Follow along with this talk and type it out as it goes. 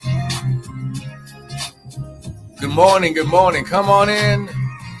Good morning, good morning. Come on in.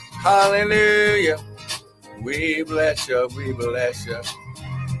 Hallelujah. We bless you, we bless you.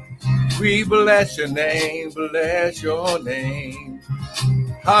 We bless your name, bless your name.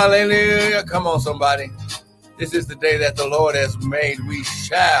 Hallelujah. Come on, somebody. This is the day that the Lord has made. We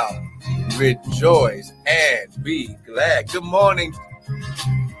shall rejoice and be glad. Good morning,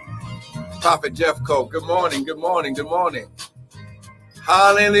 Prophet Jeff Cole. Good morning, good morning, good morning.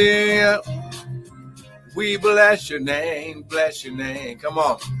 Hallelujah. We bless your name, bless your name. Come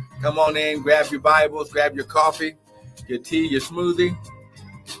on in, grab your Bibles, grab your coffee, your tea, your smoothie,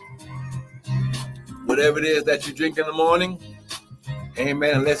 whatever it is that you drink in the morning.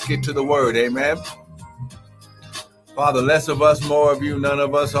 Amen. And let's get to the word. Amen. Father, less of us, more of you, none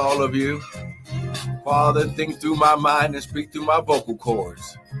of us, all of you. Father, think through my mind and speak through my vocal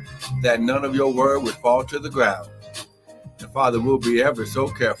cords, that none of your word would fall to the ground. And Father, we'll be ever so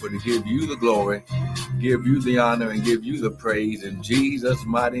careful to give you the glory, give you the honor, and give you the praise in Jesus'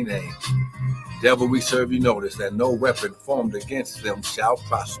 mighty name. Devil, we serve you notice that no weapon formed against them shall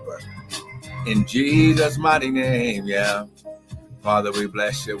prosper. In Jesus' mighty name, yeah. Father, we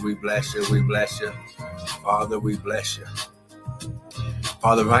bless you, we bless you, we bless you. Father, we bless you.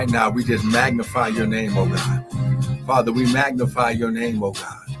 Father, right now, we just magnify your name, oh God. Father, we magnify your name, oh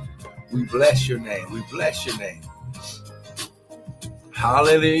God. We bless your name, we bless your name.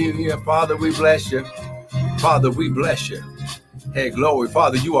 Hallelujah. Father, we bless you. Father, we bless you. Hey, glory.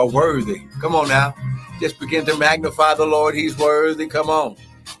 Father, you are worthy. Come on now. Just begin to magnify the Lord. He's worthy. Come on.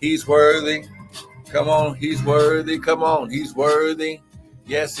 He's worthy. Come on. He's worthy. Come on. He's worthy.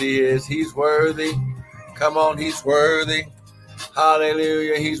 Yes, he is. He's worthy. Come on. He's worthy.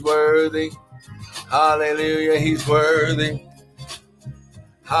 Hallelujah. He's worthy. Hallelujah. He's worthy.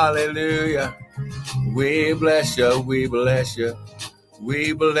 Hallelujah. We bless you. We bless you.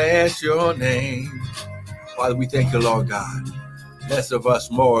 We bless your name. Father, we thank you, Lord God. Less of us,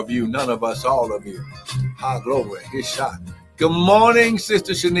 more of you, none of us, all of you. High glory, his shot. Good morning,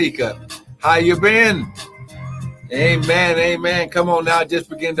 Sister Shanika. How you been? Amen, amen. Come on now, just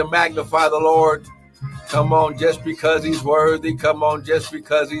begin to magnify the Lord. Come on, just because he's worthy. Come on, just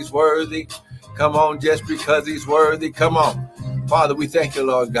because he's worthy. Come on, just because he's worthy. Come on. Father, we thank you,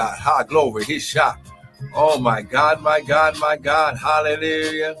 Lord God. High glory, his shot. Oh, my God, my God, my God.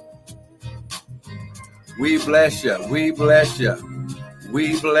 Hallelujah. We bless you. We bless you.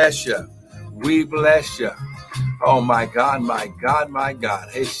 We bless you. We bless you. Oh, my God, my God, my God.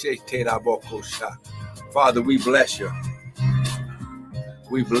 Father, we bless you.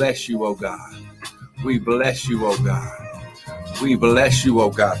 We bless you, oh God. We bless you, oh God. We bless you, oh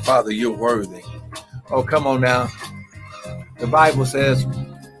God. Father, you're worthy. Oh, come on now. The Bible says,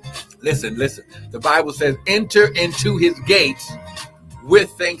 listen. The Bible says, enter into his gates with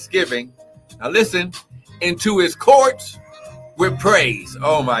thanksgiving. Now listen, into his courts with praise.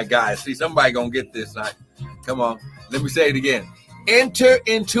 Oh my God. See, somebody gonna get this night. Come on. Let me say it again. Enter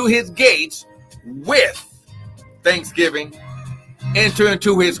into his gates with thanksgiving. Enter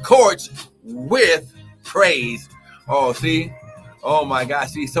into his courts with praise. Oh, see? Oh my God.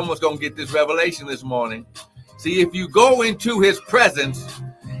 See, someone's gonna get this revelation this morning. See, if you go into his presence,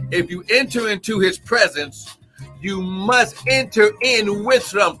 if you enter into his presence, you must enter in with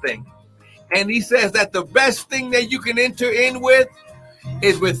something. And he says that the best thing that you can enter in with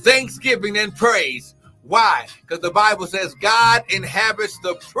is with thanksgiving and praise. Why? Because the Bible says God inhabits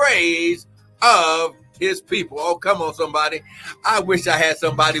the praise of his people. Oh, come on, somebody. I wish I had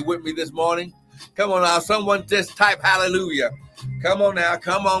somebody with me this morning. Come on now. Someone just type hallelujah. Come on now.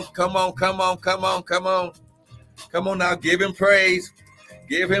 Come on, come on, come on, come on, come on. Come on now. Give him praise.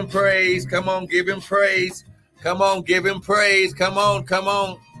 Give him praise. Come on, give him praise. Come on, give him praise. Come on, come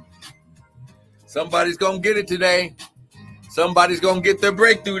on. Somebody's going to get it today. Somebody's going to get their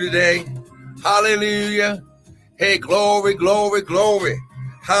breakthrough today. Hallelujah. Hey, glory, glory, glory.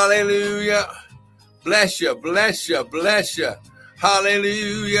 Hallelujah. Bless you, bless you, bless you.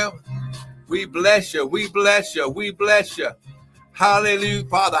 Hallelujah. We bless you, we bless you, we bless you. Hallelujah.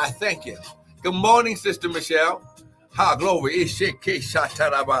 Father, I thank you. Good morning, Sister Michelle. Ha, glory.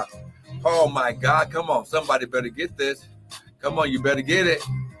 Oh, my God. Come on. Somebody better get this. Come on. You better get it.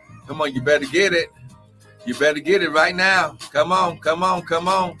 Come on. You better get it. You better get it right now. Come on. Come on. Come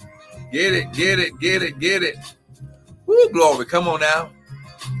on. Get it. Get it. Get it. Get it. Woo, glory. Come on now.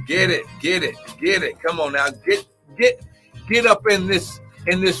 Get it. Get it. Get it. Come on now. Get up in this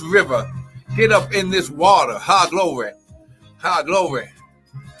river. Get up in this water. Ha, glory. Ha, glory.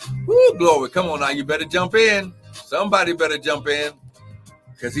 Woo, glory. Come on now. You better jump in. Somebody better jump in.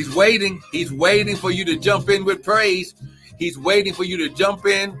 Because he's waiting. He's waiting for you to jump in with praise. He's waiting for you to jump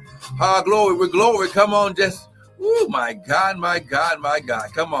in. Ha, glory with glory. Come on, just Oh, my God, my God, my God.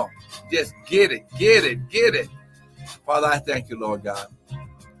 Come on. Just get it, get it, get it. Father, I thank you, Lord God.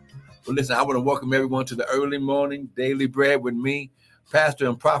 Well, listen, I want to welcome everyone to the early morning daily bread with me, Pastor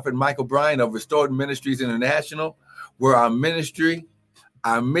and Prophet Michael Bryan of Restored Ministries International, where our ministry,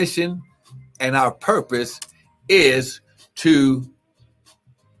 our mission, and our purpose is to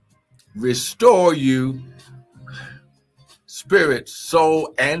restore you, spirit,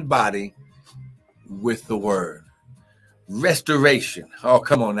 soul, and body with the word. Restoration. Oh,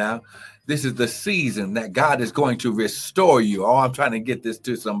 come on now. This is the season that God is going to restore you. Oh, I'm trying to get this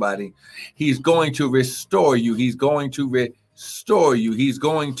to somebody. He's going to restore you. He's going to restore you. He's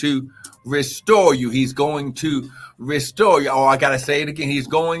going to restore you. He's going to restore you. Oh, I got to say it again. He's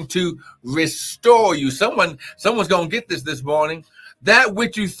going to restore you. Someone's going to get this morning. That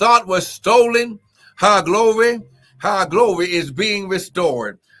which you thought was stolen, her glory is being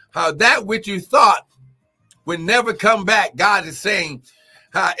restored. How that which you thought would never come back, God is saying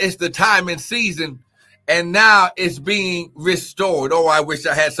it's the time and season, and now it's being restored. Oh, I wish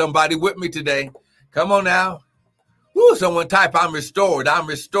I had somebody with me today. Come on now. Woo, someone type, I'm restored, I'm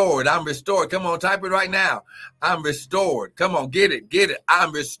restored, I'm restored. Come on, type it right now. I'm restored. Come on, get it, get it.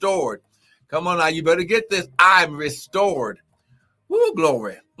 I'm restored. Come on now, you better get this. I'm restored. Woo,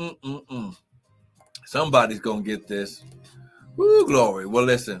 glory. Somebody's going to get this. Woo, glory. Well,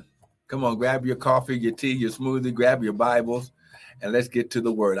 listen. Come on, grab your coffee, your tea, your smoothie, grab your Bibles, and let's get to the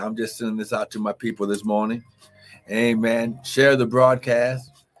word. I'm just sending this out to my people this morning. Amen. Share the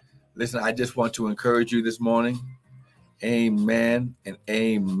broadcast. Listen, I just want to encourage you this morning. Amen and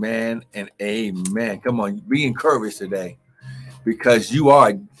amen and amen. Come on, be encouraged today because you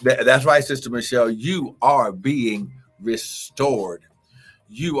are, that's right, Sister Michelle, you are being restored.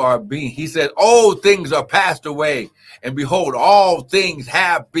 You are being, he said, old things are passed away, and behold, all things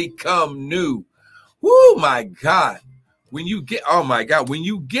have become new. Woo, my God. When you get, oh my God, when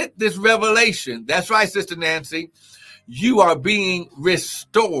you get this revelation, that's right, Sister Nancy, you are being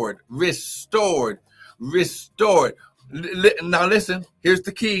restored, restored, restored. Now listen, here's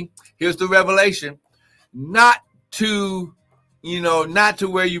the key. Here's the revelation. Not to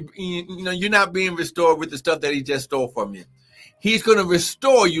where you're not being restored with the stuff that he just stole from you. He's going to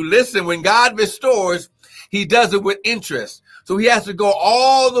restore you. Listen, when God restores, he does it with interest. So he has to go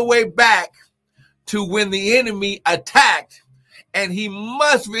all the way back to when the enemy attacked, and he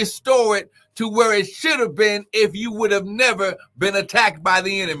must restore it to where it should have been if you would have never been attacked by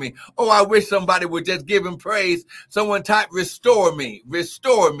the enemy. Oh, I wish somebody would just give him praise. Someone type, restore me,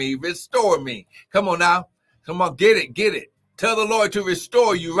 restore me, restore me. Come on now. Come on, get it, get it. Tell the Lord to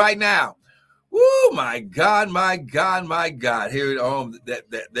restore you right now. Woo, my God, my God, my God. Here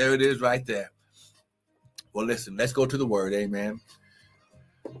there it is right there. Well, listen, let's go to the word. Amen.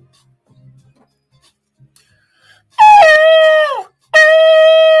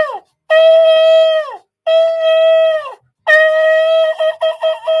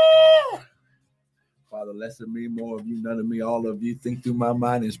 Father, less of me, more of you, none of me, all of you. Think through my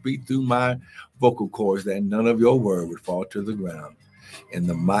mind and speak through my vocal cords that none of your word would fall to the ground. In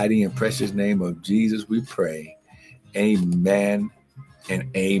the mighty and precious name of Jesus, we pray. Amen and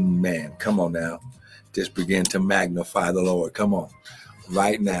amen. Come on now. Just begin to magnify the Lord. Come on.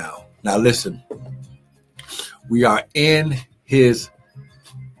 Right now. Now listen. We are in his,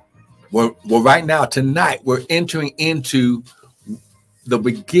 well, right now, tonight, we're entering into the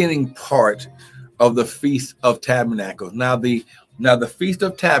beginning part of the Feast of Tabernacles. Now the Feast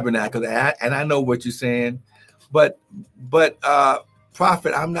of Tabernacles, and I know what you're saying, but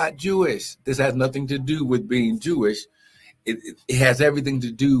Prophet, I'm not Jewish. This has nothing to do with being Jewish. It has everything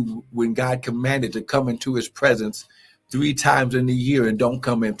to do when God commanded to come into his presence 3 times in a year and don't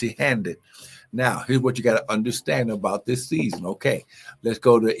come empty-handed. Now, here's what you got to understand about this season. Okay, let's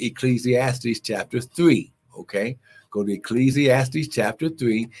go to Ecclesiastes chapter 3. Okay, go to Ecclesiastes chapter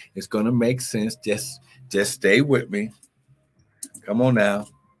 3. It's going to make sense. Just stay with me. Come on now.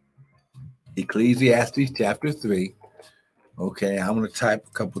 Ecclesiastes chapter 3. Okay, I'm going to type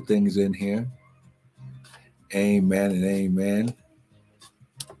a couple things in here. Amen and amen.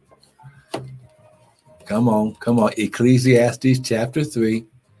 Come on. Ecclesiastes chapter 3.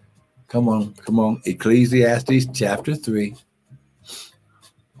 Come on. Ecclesiastes chapter 3.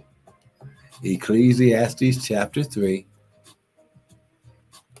 Ecclesiastes chapter 3.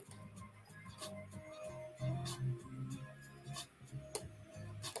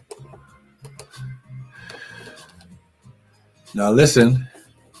 Now listen,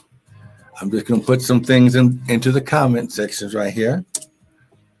 I'm just going to put some things into the comment sections right here.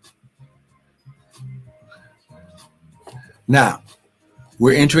 Now,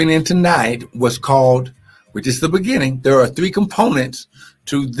 we're entering in tonight what's called which is the beginning. There are three components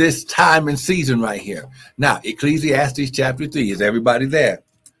to this time and season right here. Now, Ecclesiastes chapter 3. Is everybody there?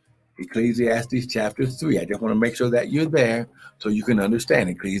 Ecclesiastes chapter 3. I just want to make sure that you're there so you can understand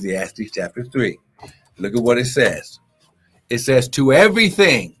Ecclesiastes chapter 3. Look at what it says. It says, to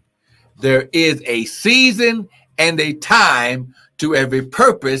everything there is a season and a time to every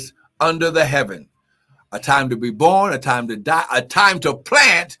purpose under the heaven. A time to be born, a time to die, a time to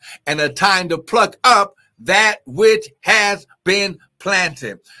plant, and a time to pluck up that which has been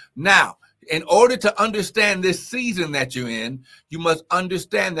planted. Now, in order to understand this season that you're in, you must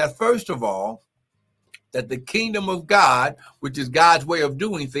understand that, first of all, that the kingdom of God, which is God's way of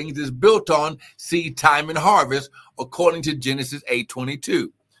doing things, is built on seed time and harvest, according to Genesis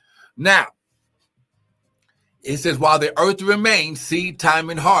 8:22. Now, it says, while the earth remains, seed time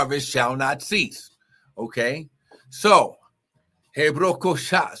and harvest shall not cease. Okay? So,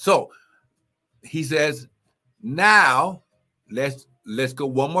 so he says, now, let's go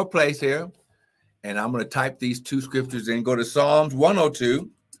one more place here. And I'm going to type these two scriptures in. Go to Psalms 102.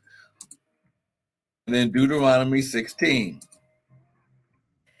 And then Deuteronomy 16.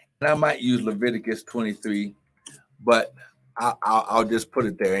 And I might use Leviticus 23. But I'll just put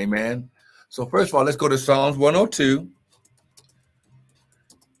it there. Amen. So first of all, let's go to Psalms 102.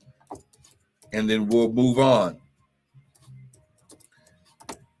 And then we'll move on.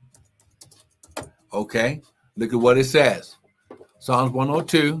 Okay. Look at what it says. Psalms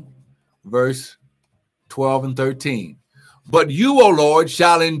 102, verse 12 and 13. But you, O Lord,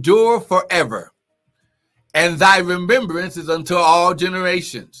 shall endure forever, and thy remembrance is unto all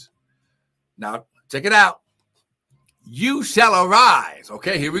generations. Now, check it out. You shall arise.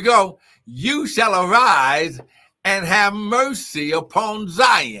 Okay, here we go. You shall arise and have mercy upon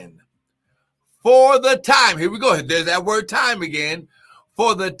Zion. For the time, here we go. There's that word time again.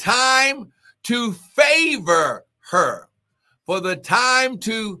 For the time to favor her. For the time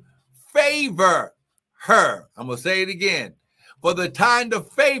to favor her. I'm going to say it again. For the time to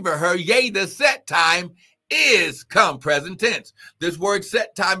favor her, yea, the set time is come, present tense. This word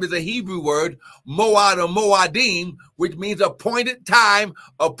set time is a Hebrew word, moad or moadim, which means appointed time,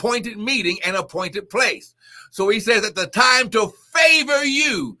 appointed meeting, and appointed place. So he says at the time to favor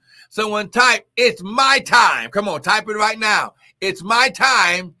you. Someone type, it's my time. Come on, type it right now. It's my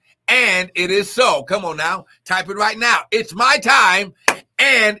time, and it is so. Come on now, type it right now. It's my time,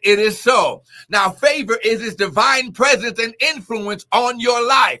 and it is so. Now, favor is his divine presence and influence on your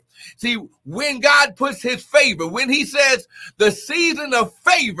life. See, when God puts his favor, when he says the season of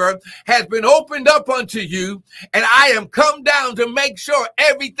favor has been opened up unto you, and I am come down to make sure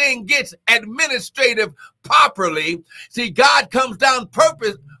everything gets administrative properly. See, God comes down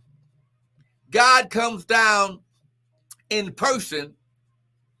purpose. God comes down in person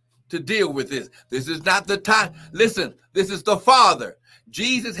to deal with this. This is not the time. Listen, this is the Father.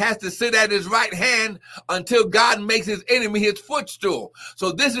 Jesus has to sit at his right hand until God makes his enemy his footstool.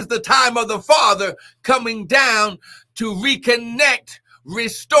 So this is the time of the Father coming down to reconnect,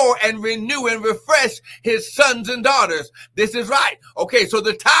 restore, and renew and refresh his sons and daughters. This is right. Okay, so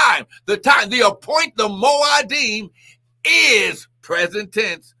the appoint, the Moadim is present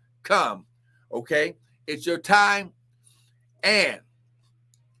tense come. Okay, it's your time, and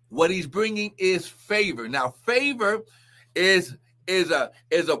what he's bringing is favor. Now, favor is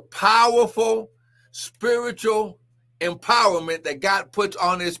a powerful spiritual empowerment that God puts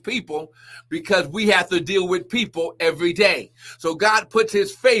on his people, because we have to deal with people every day. So God puts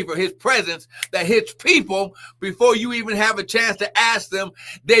his favor, his presence that hits people before you even have a chance to ask them.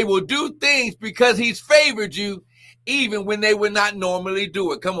 They will do things because he's favored you, even when they would not normally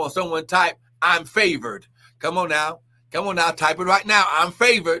do it. Come on, someone type, I'm favored. Come on now, type it right now. I'm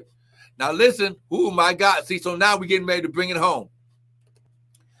favored. Now listen, oh my God. See, so now we're getting ready to bring it home.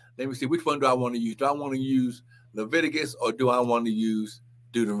 Let me see, which one do I want to use? Do I want to use Leviticus or do I want to use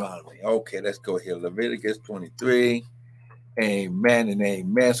Deuteronomy? Okay, let's go here. Leviticus 23. Amen and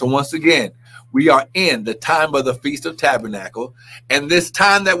amen. So once again, we are in the time of the Feast of Tabernacle, and this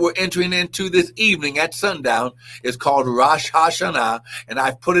time that we're entering into this evening at sundown is called Rosh Hashanah, and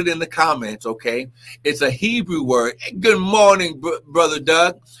I've put it in the comments, okay? It's a Hebrew word. Good morning, Brother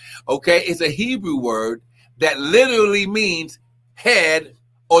Doug. Okay, it's a Hebrew word that literally means head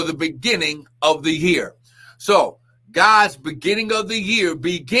or the beginning of the year. So God's beginning of the year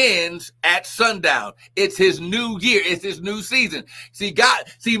begins at sundown. It's his new year. It's his new season. See,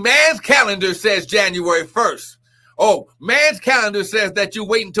 man's calendar says January 1st. Oh, man's calendar says that you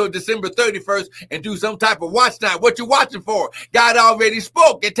wait until December 31st and do some type of watch night. What you watching for? God already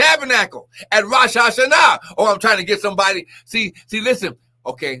spoke at Tabernacle, at Rosh Hashanah. Oh, I'm trying to get somebody. See, listen.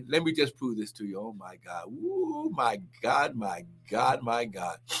 Okay, let me just prove this to you. Oh my God. Ooh, my God, my God, my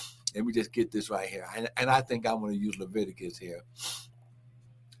God. Let me just get this right here. And I think I'm going to use Leviticus here.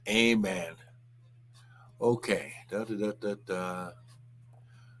 Amen. Okay.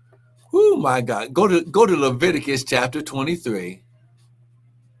 Oh my God. Go to Leviticus chapter 23.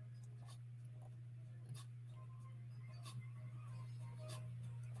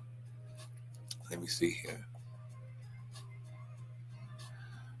 Let me see here.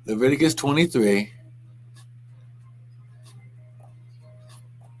 Leviticus 23.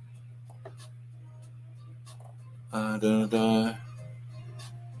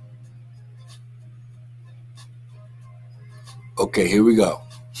 Okay, here we go.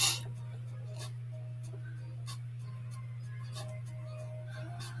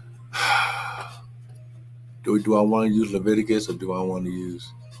 Do I want to use Leviticus or do I want to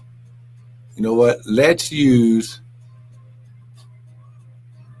use? You know what? Let's use.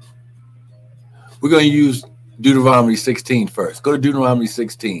 We're going to use Deuteronomy 16 first. Go to Deuteronomy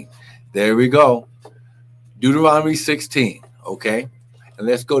 16. There we go. Deuteronomy 16. Okay. And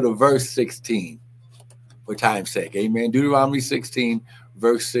let's go to verse 16 for time's sake. Amen. Deuteronomy 16,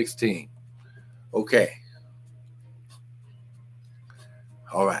 verse 16. Okay.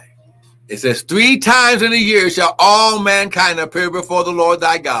 All right. It says, 3 times in a year shall all mankind appear before the Lord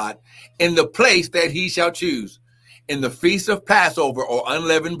thy God in the place that he shall choose, in the feast of Passover or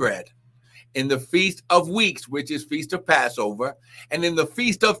unleavened bread, in the feast of weeks, which is feast of Passover, and in the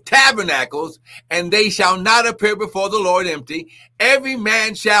feast of tabernacles, and they shall not appear before the Lord empty. Every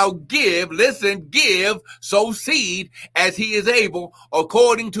man shall give, listen, give, sow seed as he is able,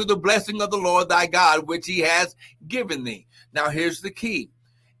 according to the blessing of the Lord thy God, which he has given thee. Now here's the key.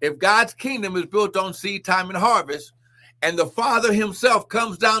 If God's kingdom is built on seed time and harvest, and the Father himself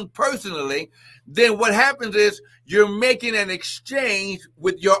comes down personally, then what happens is you're making an exchange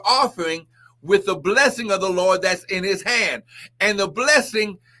with your offering with the blessing of the Lord that's in his hand. And the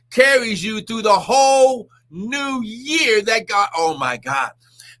blessing carries you through the whole new year that God, oh my God,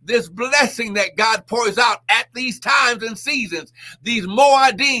 this blessing that God pours out at these times and seasons, these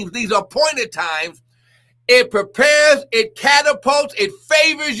moadim, these appointed times, it prepares, it catapults, it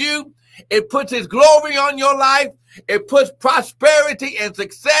favors you, it puts his glory on your life, it puts prosperity and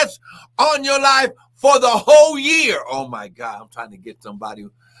success on your life for the whole year. Oh my God, I'm trying to get somebody.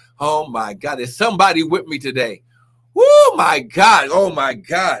 Oh my God, is somebody with me today? Woo, my God, oh my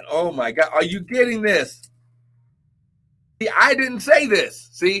God, oh my God. Are you getting this? See, I didn't say this.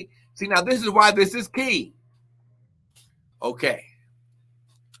 See, now this is why this is key. Okay.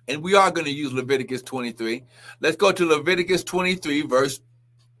 And we are going to use Leviticus 23. Let's go to Leviticus 23, verse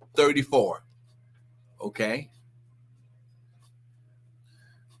 34. Okay.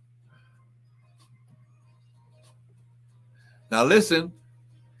 Now listen.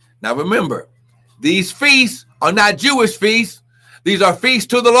 Now remember, these feasts are not Jewish feasts. These are feasts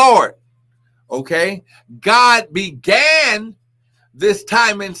to the Lord. Okay. God began this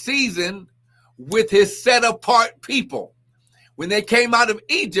time and season with his set apart people. When they came out of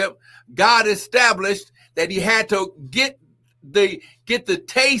Egypt, God established that he had to get the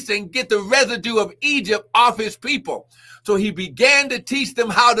taste and get the residue of Egypt off his people. So he began to teach them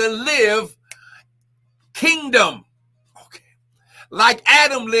how to live kingdom. Okay. Like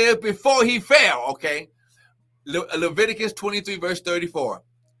Adam lived before he fell. Okay. Leviticus 23, verse 34.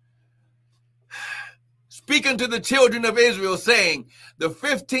 Speak unto the children of Israel, saying, the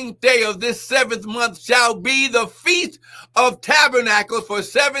 15th day of this 7th month shall be the feast of tabernacles for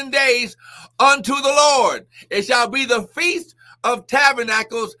 7 days unto the Lord. It shall be the feast of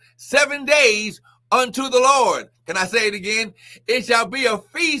tabernacles 7 days unto the Lord. Can I say it again? It shall be a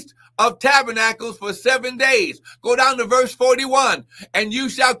feast of tabernacles for 7 days. Go down to verse 41. And you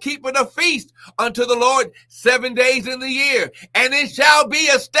shall keep it a feast unto the Lord 7 days in the year. And it shall be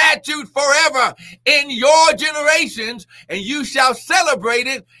a statute forever in your generations. And you shall celebrate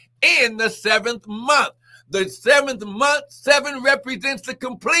it in the 7th month. The 7th month, 7 represents the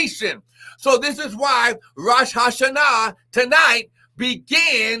completion. So this is why Rosh Hashanah tonight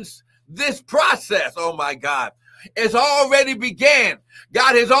begins this process. Oh my God. It's already began.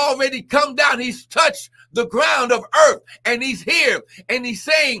 God has already come down. He's touched the ground of earth and he's here and he's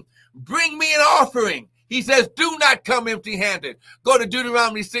saying, bring me an offering. He says, do not come empty-handed. Go to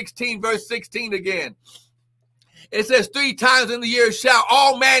Deuteronomy 16, verse 16 again. It says 3 times in the year shall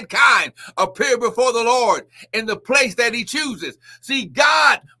all mankind appear before the Lord in the place that he chooses. See,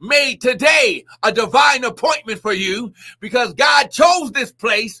 God made today a divine appointment for you because God chose this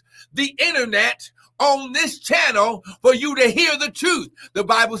place, the internet, on this channel for you to hear the truth. The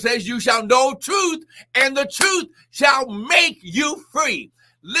Bible says you shall know truth and the truth shall make you free.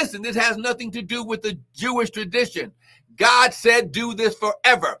 Listen, this has nothing to do with the Jewish tradition. God said, do this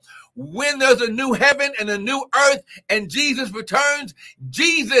forever. When there's a new heaven and a new earth and Jesus returns,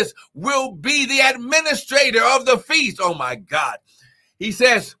 Jesus will be the administrator of the feast. Oh my God. He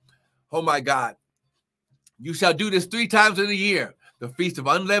says, oh my God, you shall do this 3 times in a year. The Feast of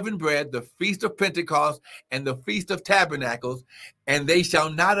Unleavened Bread, the Feast of Pentecost, and the Feast of Tabernacles, and they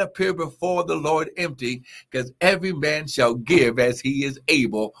shall not appear before the Lord empty, because every man shall give as he is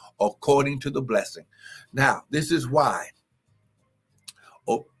able, according to the blessing. Now, this is why,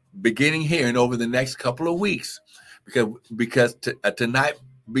 beginning here and over the next couple of weeks, because tonight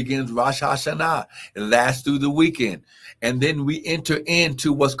begins Rosh Hashanah. It lasts through the weekend. And then we enter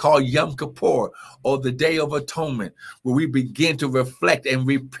into what's called Yom Kippur, or the Day of Atonement, where we begin to reflect and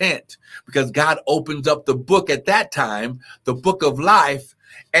repent, because God opens up the book at that time, the book of life,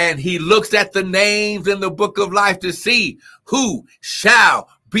 and he looks at the names in the book of life to see who shall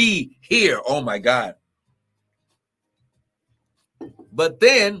be here. Oh my God. But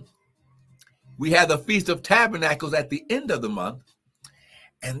then we have the Feast of Tabernacles at the end of the month.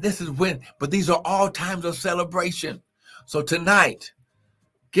 And this is when, but these are all times of celebration. So tonight,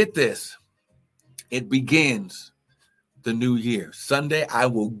 get this, it begins the new year. Sunday, I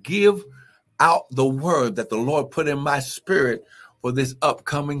will give out the word that the Lord put in my spirit for this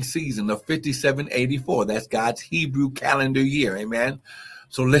upcoming season of 5784. That's God's Hebrew calendar year. Amen.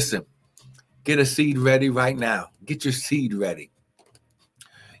 So listen, get a seed ready right now. Get your seed ready.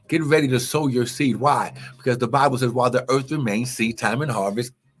 Get ready to sow your seed. Why? Because the Bible says, while the earth remains, seed time and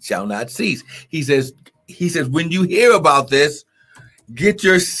harvest shall not cease. He says, when you hear about this, get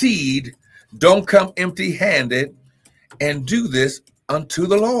your seed. Don't come empty-handed, and do this unto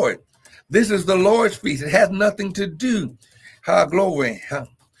the Lord. This is the Lord's feast. It has nothing to do, glory,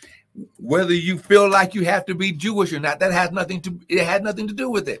 whether you feel like you have to be Jewish or not. It had nothing to do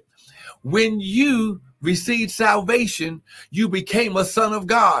with it. When you received salvation, you became a son of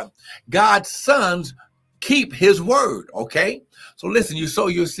God. God's sons keep his word, okay? So listen, you sow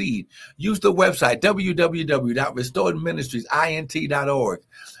your seed. Use the website, www.restoredministriesint.org.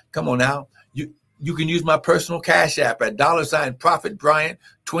 Come on now. You can use my personal cash app at $Prophet Bryant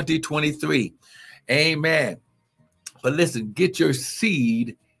 2023. Amen. But listen, get your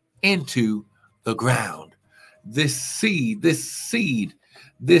seed into the ground. This seed,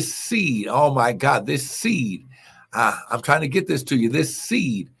 oh my God, this seed. I'm trying to get this to you. This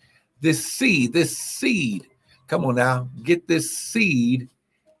seed. Come on now, get this seed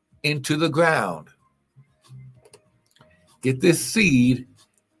into the ground. Get this seed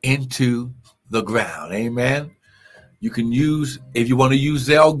into the ground. Amen. You can use, if you want to use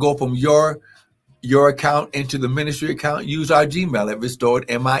Zelle, go from your account into the ministry account. Use our Gmail at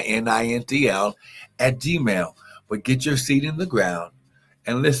restoredminintl@gmail. But get your seed in the ground.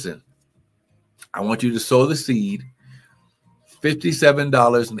 And listen, I want you to sow the seed,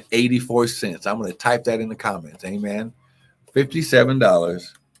 $57.84. I'm going to type that in the comments. Amen.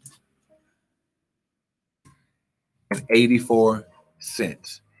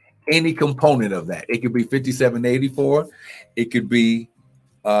 $57.84. Any component of that. It could be $57.84. It could be,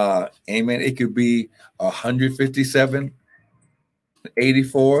 amen. It could be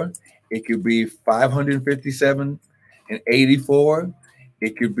 $157.84. It could be $557.84.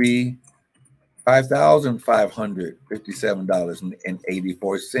 It could be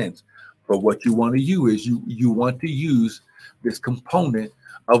 $5,557.84. But what you want to use is you want to use this component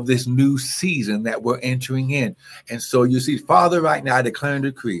of this new season that we're entering in. And so you see, Father, right now I declare and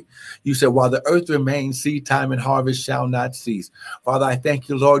decree. You said, while the earth remains, seed time and harvest shall not cease. Father, I thank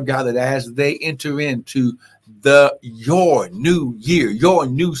you, Lord God, that as they enter into your new year, your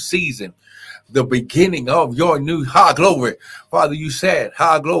new season, the beginning of your new glory. Father, you said,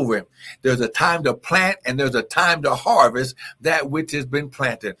 glory. There's a time to plant and there's a time to harvest that which has been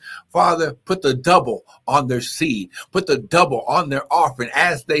planted. Father, put the double on their seed. Put the double on their offering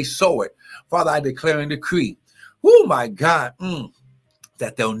as they sow it. Father, I declare and decree, oh my God,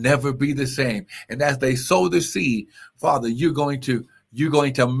 that they'll never be the same. And as they sow the seed, Father, you're going to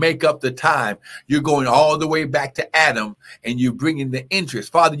make up the time. You're going all the way back to Adam, and you bring in the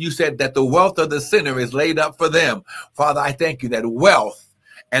interest. Father, you said that the wealth of the sinner is laid up for them. Father, I thank you that wealth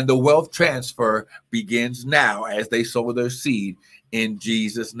and the wealth transfer begins now as they sow their seed in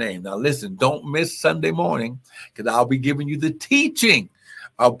Jesus' name. Now listen, don't miss Sunday morning, because I'll be giving you the teaching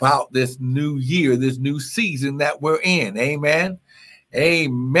about this new year, this new season that we're in. Amen.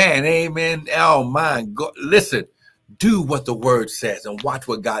 Amen. Amen. Oh my God. Listen. Do what the word says and watch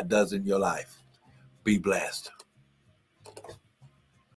what God does in your life. Be blessed.